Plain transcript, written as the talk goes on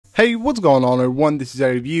Hey, what's going on everyone? This is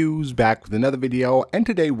iReviews back with another video, and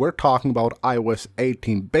today we're talking about iOS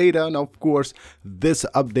 18 beta. Now, of course, this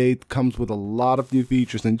update comes with a lot of new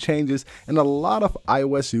features and changes, and a lot of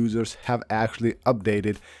iOS users have actually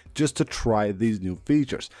updated just to try these new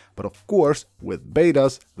features. But of course, with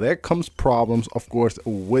betas, there comes problems, of course,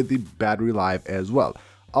 with the battery life as well.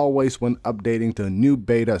 Always when updating to a new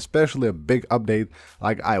beta, especially a big update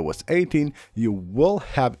like iOS 18, you will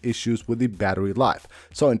have issues with the battery life.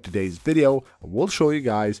 So in today's video, we'll show you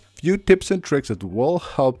guys a few tips and tricks that will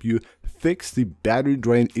help you fix the battery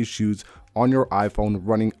drain issues on your iPhone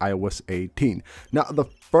running iOS 18. Now, the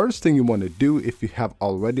first thing you want to do if you have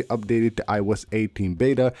already updated to iOS 18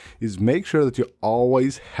 beta is make sure that you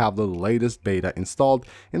always have the latest beta installed.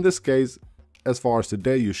 In this case, as far as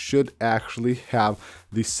today, you should actually have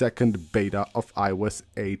the second beta of iOS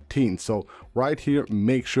 18. So right here,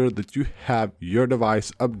 make sure that you have your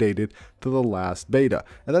device updated to the last beta.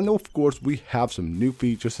 And then of course, we have some new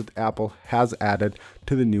features that Apple has added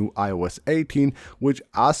to the new iOS 18, which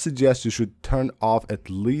I suggest you should turn off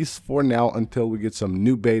at least for now until we get some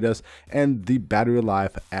new betas and the battery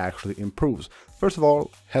life actually improves. First of all,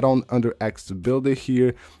 head on under accessibility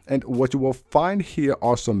here, and what you will find here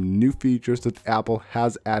are some new features that Apple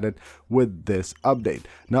has added with this update.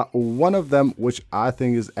 Now, one of them, which I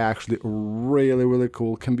think is actually really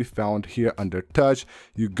cool, can be found here under touch.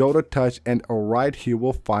 You go to touch, and right here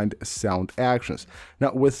we'll find sound actions.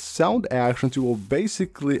 Now, with sound actions, you will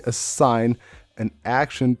basically assign an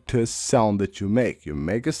action to a sound that you make. You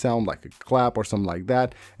make a sound like a clap or something like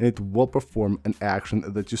that, and it will perform an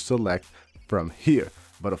action that you select from here.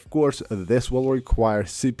 But of course, this will require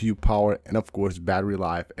CPU power and of course battery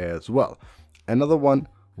life as well. Another one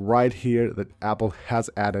right here that Apple has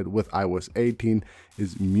added with iOS 18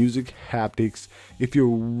 is music haptics. If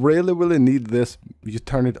you really need this, you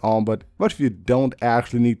turn it on, but if you don't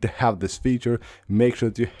actually need to have this feature, make sure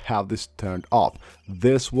that you have this turned off.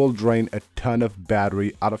 This will drain a ton of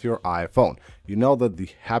battery out of your iPhone. You know that the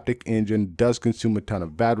haptic engine does consume a ton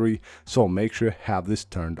of battery, so make sure you have this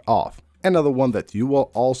turned off. Another one that you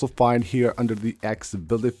will also find here under the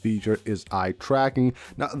accessibility feature is eye tracking.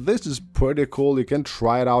 Now, this is pretty cool. You can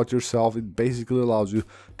try it out yourself. It basically allows you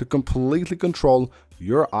to completely control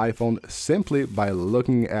your iPhone simply by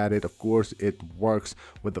looking at it. Of course, it works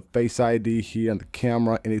with the Face ID here and the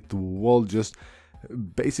camera, and it will just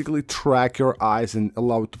basically track your eyes and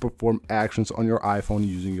allow you to perform actions on your iPhone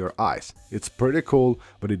using your eyes. It's pretty cool,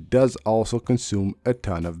 but it does also consume a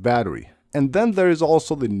ton of battery. And then there is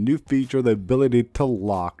also the new feature, the ability to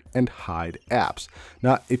lock and hide apps.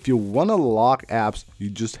 Now, if you want to lock apps, you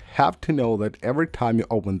just have to know that every time you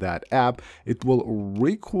open that app, it will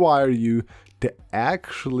require you to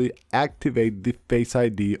actually activate the Face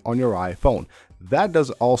ID on your iPhone. That does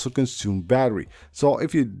also consume battery. So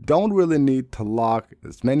if you don't really need to lock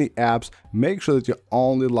as many apps, make sure that you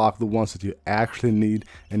only lock the ones that you actually need,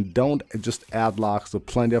 and don't just add locks to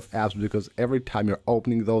plenty of apps, because every time you're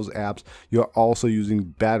opening those apps, you're also using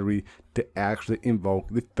battery to actually invoke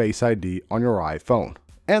the Face ID on your iPhone.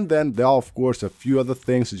 And then there are of course a few other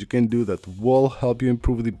things that you can do that will help you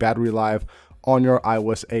improve the battery life on your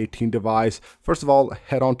iOS 18 device. First of all,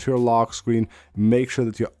 head on to your lock screen, make sure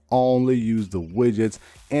that you only use the widgets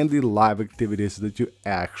and the live activities that you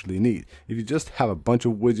actually need. If you just have a bunch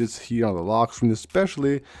of widgets here on the lock screen,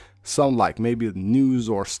 especially some like maybe news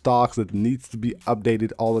or stocks that needs to be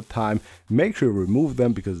updated all the time, make sure you remove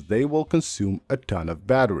them because they will consume a ton of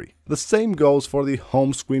battery. The same goes for the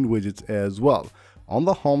home screen widgets as well. On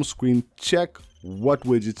the home screen, check what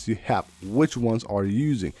widgets you have, which ones are you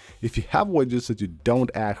using. If you have widgets that you don't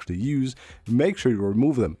actually use, make sure you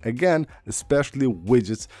remove them. Again, especially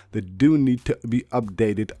widgets that do need to be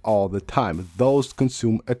updated all the time. Those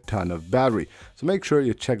consume a ton of battery. So make sure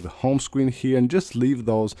you check the home screen here and just leave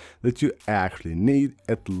those that you actually need,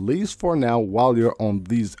 at least for now while you're on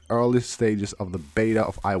these early stages of the beta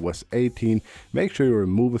of iOS 18. Make sure you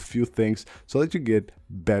remove a few things so that you get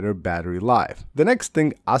better battery life. The next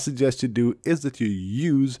thing I suggest you do is that you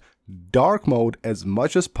use dark mode as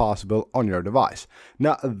much as possible on your device.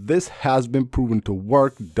 Now, this has been proven to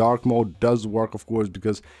work. Dark mode does work, of course,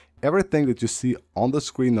 because everything that you see on the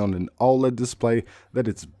screen on an OLED display that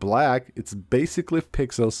it's black, it's basically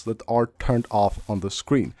pixels that are turned off on the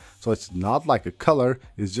screen. So it's not like a color,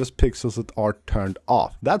 it's just pixels that are turned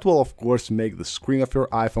off. That will of course make the screen of your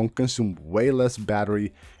iPhone consume way less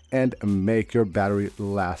battery and make your battery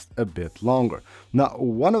last a bit longer. Now,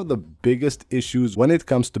 one of the biggest issues when it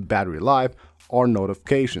comes to battery life are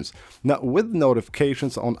notifications. Now, with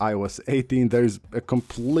notifications on iOS 18, there's a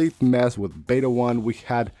complete mess. With beta 1, we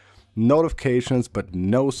had notifications but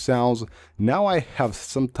no sounds. Now I have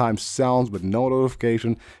sometimes sounds but no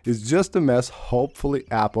notification. It's just a mess. Hopefully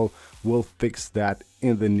Apple will fix that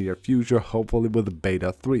in the near future, hopefully with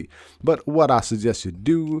beta 3. But what I suggest you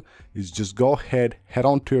do is just go ahead, head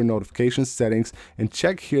on to your notification settings and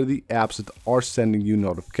check here the apps that are sending you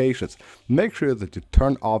notifications. Make sure that you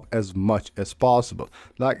turn off as much as possible.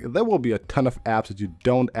 Like, there will be a ton of apps that you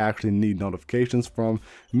don't actually need notifications from.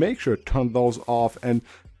 Make sure to turn those off and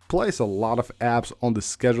place a lot of apps on the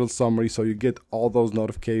scheduled summary so you get all those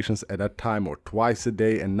notifications at a time or twice a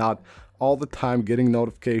day, and not all the time getting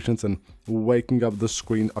notifications and waking up the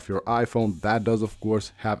screen of your iPhone. That does of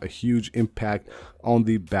course have a huge impact on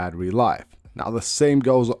the battery life. Now the same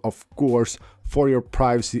goes of course for your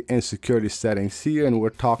privacy and security settings here, and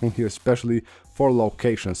we're talking here especially for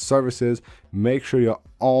location services. Make sure you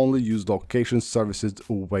only use location services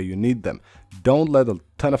where you need them. Don't let a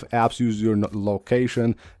ton of apps use your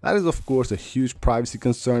location. That is of course a huge privacy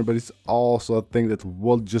concern, but it's also a thing that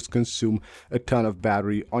will just consume a ton of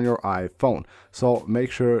battery on your iPhone. So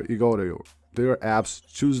make sure you go to your apps,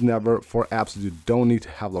 choose never for apps that you don't need to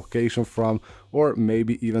have location from, or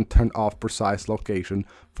maybe even turn off precise location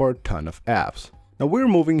for a ton of apps. Now we're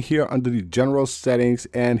moving here under the general settings,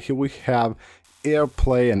 and here we have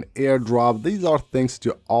AirPlay and AirDrop. These are things that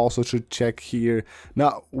you also should check here.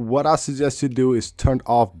 Now what I suggest you do is turn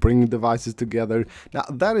off bringing devices together. Now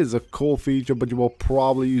that is a cool feature, but you will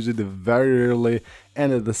probably use it very rarely,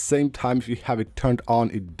 and at the same time if you have it turned on,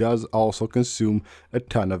 it does also consume a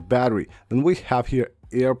ton of battery. Then we have here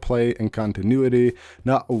AirPlay and continuity.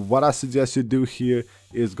 Now what I suggest you do here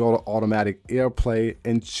is go to automatic AirPlay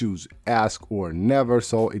and choose ask or never,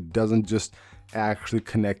 so it doesn't just actually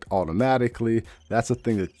connect automatically. That's a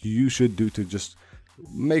thing that you should do to just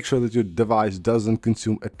make sure that your device doesn't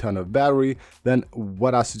consume a ton of battery. Then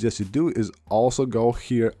what I suggest you do is also go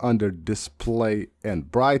here under display and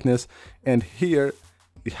brightness, and here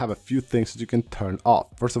you have a few things that you can turn off.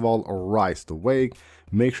 First of all, rise to wake.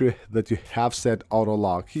 Make sure that you have set auto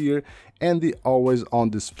lock here, and the always on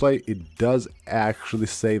display. It does actually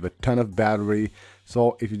save a ton of battery,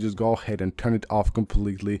 so if you just go ahead and turn it off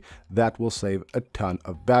completely, that will save a ton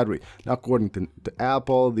of battery. Now according to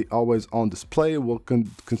Apple, the always on display will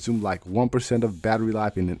consume like 1% of battery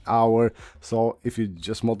life in an hour. So if you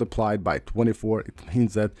just multiply it by 24, it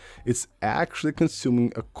means that it's actually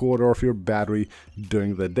consuming a quarter of your battery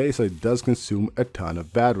during the day, so it does consume a ton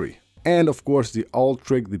of battery. And of course the alt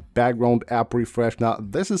trick, the background app refresh. Now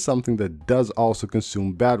this is something that does also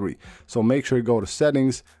consume battery, so make sure you go to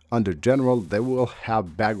settings. Under general, they will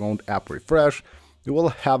have background app refresh. You will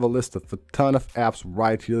have a list of a ton of apps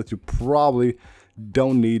right here that you probably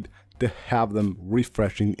don't need to have them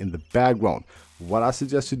refreshing in the background. What I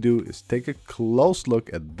suggest you do is take a close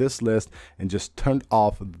look at this list and just turn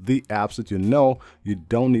off the apps that you know you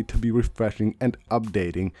don't need to be refreshing and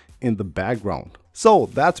updating in the background. So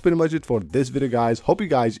that's pretty much it for this video, guys. Hope you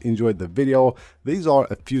guys enjoyed the video. These are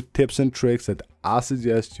a few tips and tricks that I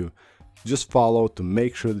suggest you just follow to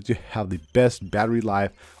make sure that you have the best battery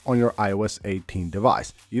life on your iOS 18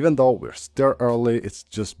 device. Even though we're still early, it's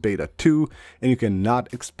just beta 2 and you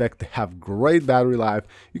cannot expect to have great battery life,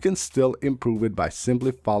 you can still improve it by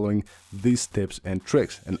simply following these tips and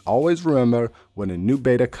tricks. And always remember, when a new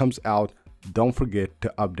beta comes out, don't forget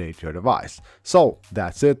to update your device. So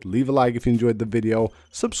that's it. Leave a like if you enjoyed the video,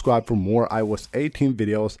 subscribe for more iOS 18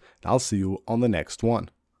 videos, and I'll see you on the next one.